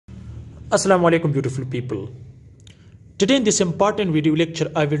Assalamu alaikum beautiful people. Today in this important video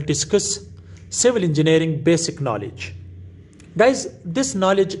lecture I will discuss civil engineering basic knowledge. Guys, this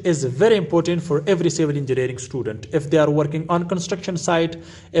knowledge is very important for every civil engineering student. If they are working on construction site,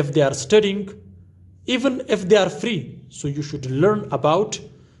 if they are studying, even if they are free, so you should learn about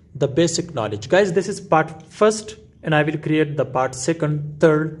the basic knowledge. Guys, this is part first and I will create the part second,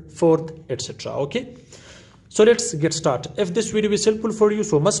 third, fourth, etc. Okay. So let's get started. If this video is helpful for you,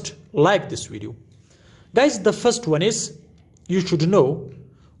 so must like this video. Guys, the first one is you should know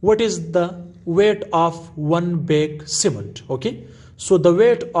what is the weight of one bag cement. Okay, so the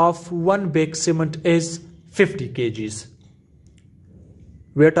weight of one bag cement is 50 kgs.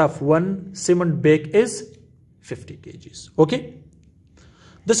 Weight of one cement bag is 50 kgs. Okay.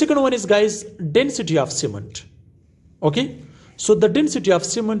 The second one is, guys, density of cement. Okay. So the density of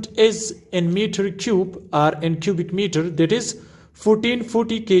cement is in meter cube or in cubic meter, that is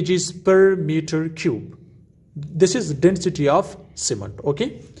 1440 kgs per meter cube. This is density of cement.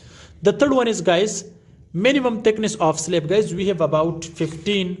 Okay. The third one is, guys, minimum thickness of slab. Guys, we have about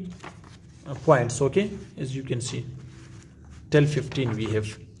 15 points. Okay, as you can see, till 15 we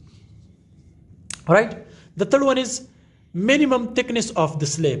have. All right. The third one is minimum thickness of the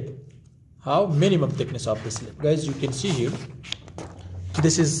slab. How? Minimum thickness of the slab. Guys, you can see here,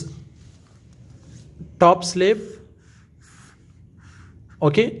 this is top slab.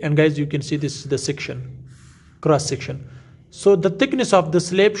 Okay, and guys, you can see this is the section, cross section. So the thickness of the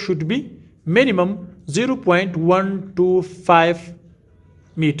slab should be minimum 0.125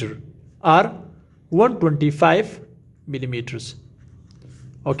 meter or 125 millimeters.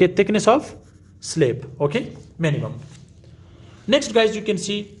 Okay, thickness of slab. Okay, minimum. Next, guys, you can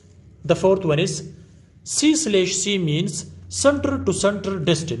see the fourth one is C/C means center to center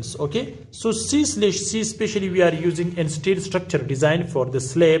distance. Okay, so C/C especially we are using in steel structure design for the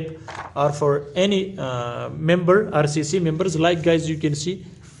slab or for any member RCC members. Like, guys, you can see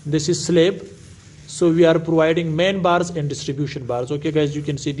this is slab, so we are providing main bars and distribution bars. Okay, guys, you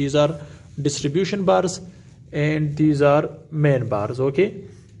can see these are distribution bars and these are main bars. Okay,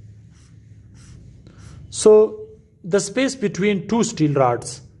 so the space between two steel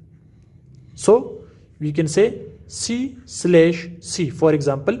rods, so we can say C/C, for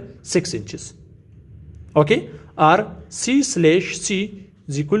example, 6 inches. Okay, or C/C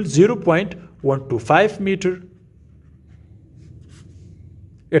is equal 0.125 meter,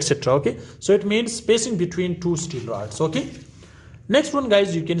 etc. Okay, so it means spacing between two steel rods. Okay, next one,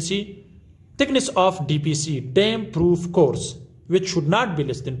 guys, you can see thickness of DPC, dam proof course, which should not be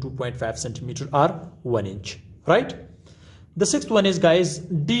less than 2.5 centimeter or 1 inch. Right. The sixth one is, guys,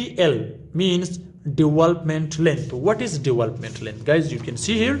 DL means development length. What is development length? Guys, you can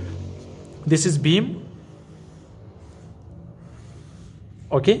see here, this is beam.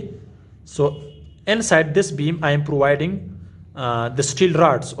 Okay, so inside this beam I am providing the steel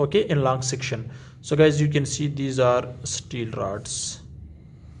rods. Okay, in long section. So, guys, you can see these are steel rods.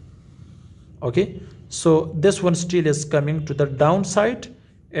 Okay, so this one steel is coming to the downside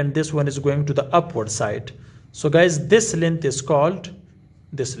and this one is going to the upward side. So, guys, this length is called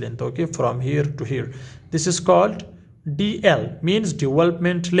this length. Okay, from here to here, this is called DL, means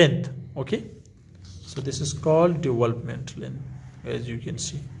development length. Okay, so this is called development length, as you can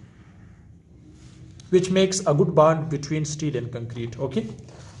see, which makes a good bond between steel and concrete. Okay,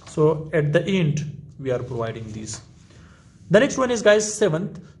 so at the end we are providing these. The next one is, guys,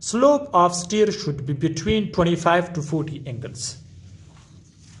 seventh, slope of stair should be between 25 to 40 angles.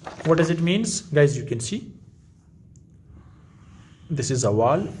 What does it means? Guys, you can see this is a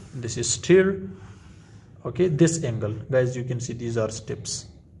wall, this is stair. Okay, this angle, guys, you can see these are steps.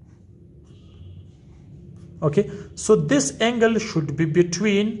 Okay, so this angle should be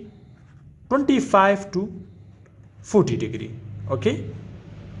between 25 to 40 degree. Okay,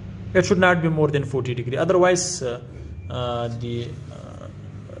 it should not be more than 40 degree, otherwise the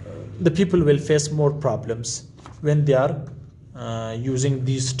people will face more problems when they are using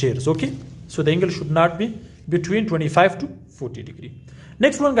these stairs. Okay, so the angle should not be between 25 to 40 degree.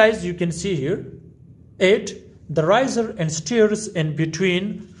 Next one, guys, you can see here 8, the riser and stairs in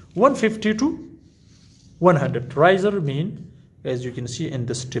between 150 to 100. Riser mean, as you can see, in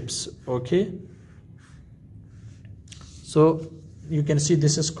the steps. Okay, so you can see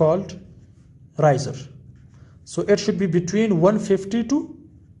this is called riser, so it should be between 150 to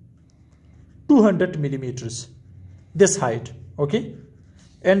 200 millimeters, this height. Okay,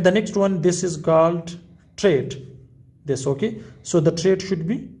 and the next one, this is called tread, this. Okay, so the tread should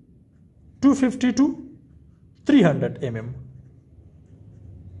be 250 to 300 mm.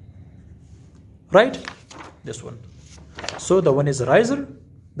 Right, this one. So the one is riser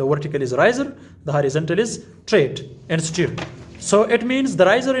The vertical is riser, the horizontal is tread and steer. So it means the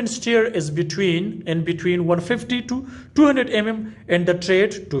riser and steer is between 150 to 200 mm and the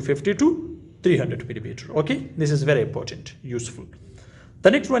tread 250 to 300 millimeter. Okay, this is very important, useful. The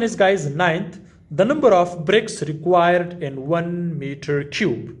next one is, guys, ninth, the number of bricks required in 1 meter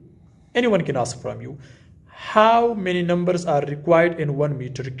cube. Anyone can ask from you, how many numbers are required in 1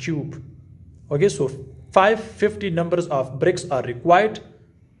 meter cube? Okay, so 550 numbers of bricks are required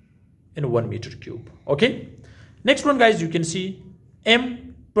in 1 meter cube. Okay, next one, guys, you can see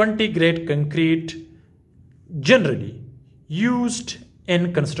M20 grade concrete generally used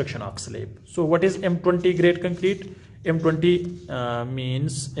in construction of slab. So what is M20 grade concrete? M20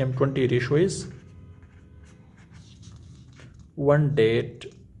 means M20 ratio is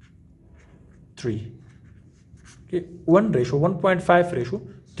 1:3. Okay, 1:1.5 ratio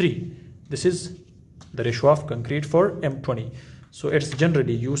 3. This is the ratio of concrete for M20. So it's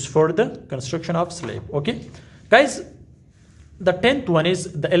generally used for the construction of slab. Okay, guys, the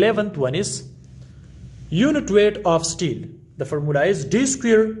 11th one is unit weight of steel. The formula is D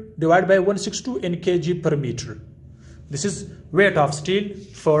square divided by 162 in kg per meter. This is weight of steel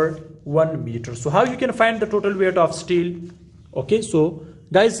for 1 meter. So how you can find the total weight of steel? Okay, so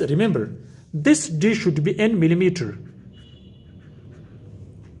guys, remember this D should be in millimeter.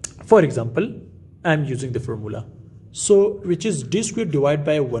 For example, I am using the formula, so which is D square divided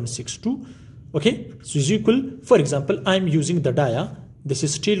by 162. Okay, so is equal, for example, I am using the dia. This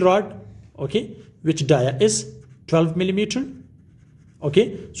is steel rod. Okay, which dia is 12 millimeter.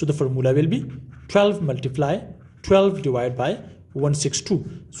 Okay, so the formula will be 12 multiply 12 divided by 162.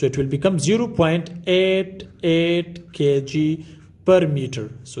 So it will become 0.88 kg per meter.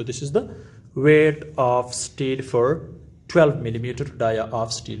 So this is the weight of steel for 12 millimeter dia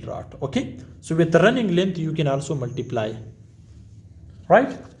of steel rod. Okay, so with the running length you can also multiply,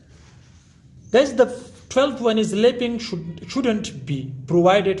 right? Guys, the 12th one is lapping shouldn't be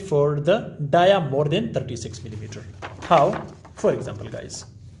provided for the dia more than 36 millimeter. How? For example, guys,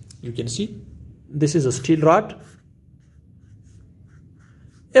 you can see this is a steel rod.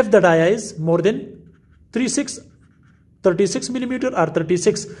 If the dia is more than 36 millimeter or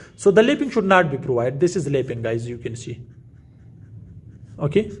 36, so the lapping should not be provided. This is lapping, guys, you can see.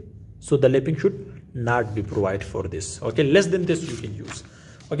 Okay, so the lapping should not be provided for this. Okay, less than this you can use.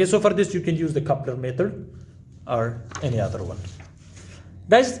 Okay, so for this you can use the coupler method or any other one.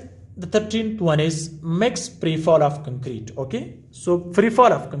 Guys, the 13th one is max pre-fall of concrete. Okay, so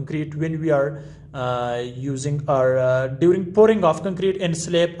pre-fall of concrete when we are using or during pouring of concrete in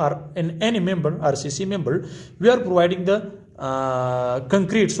slab or in any member RCC member, we are providing the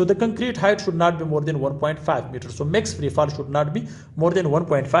concrete. So the concrete height should not be more than 1.5 meters. So max free fall should not be more than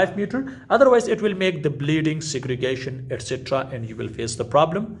 1.5 meter. Otherwise it will make the bleeding, segregation, etc. and you will face the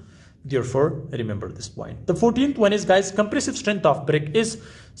problem. Therefore remember this point. The 14th one is, guys, compressive strength of brick is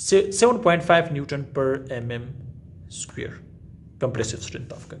 7.5 Newton per mm square. Compressive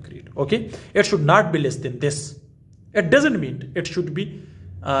strength of concrete. Okay, it should not be less than this. It doesn't mean it should be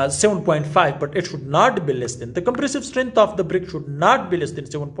 7.5, but it should not be less than. The compressive strength of the brick should not be less than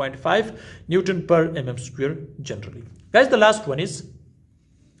 7.5 Newton per mm square generally. Guys, the last one is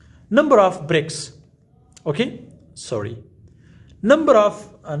number of bricks. Okay, sorry, number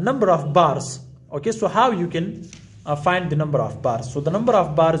of bars. Okay, so how you can find the number of bars? So the number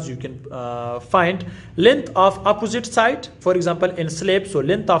of bars you can find length of opposite side. For example, in slab, so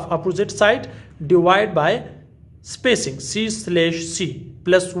length of opposite side divide by spacing C/C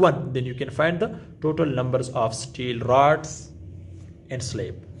plus 1, then you can find the total numbers of steel rods and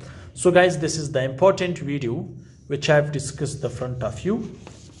slab. So guys, this is the important video which I have discussed the front of you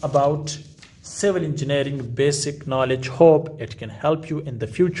about civil engineering basic knowledge. Hope it can help you in the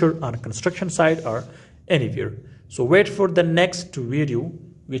future on construction site or anywhere. So wait for the next video,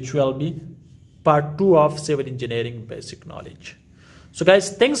 which will be part 2 of civil engineering basic knowledge. So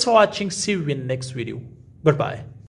guys, thanks for watching. See you in next video. Goodbye.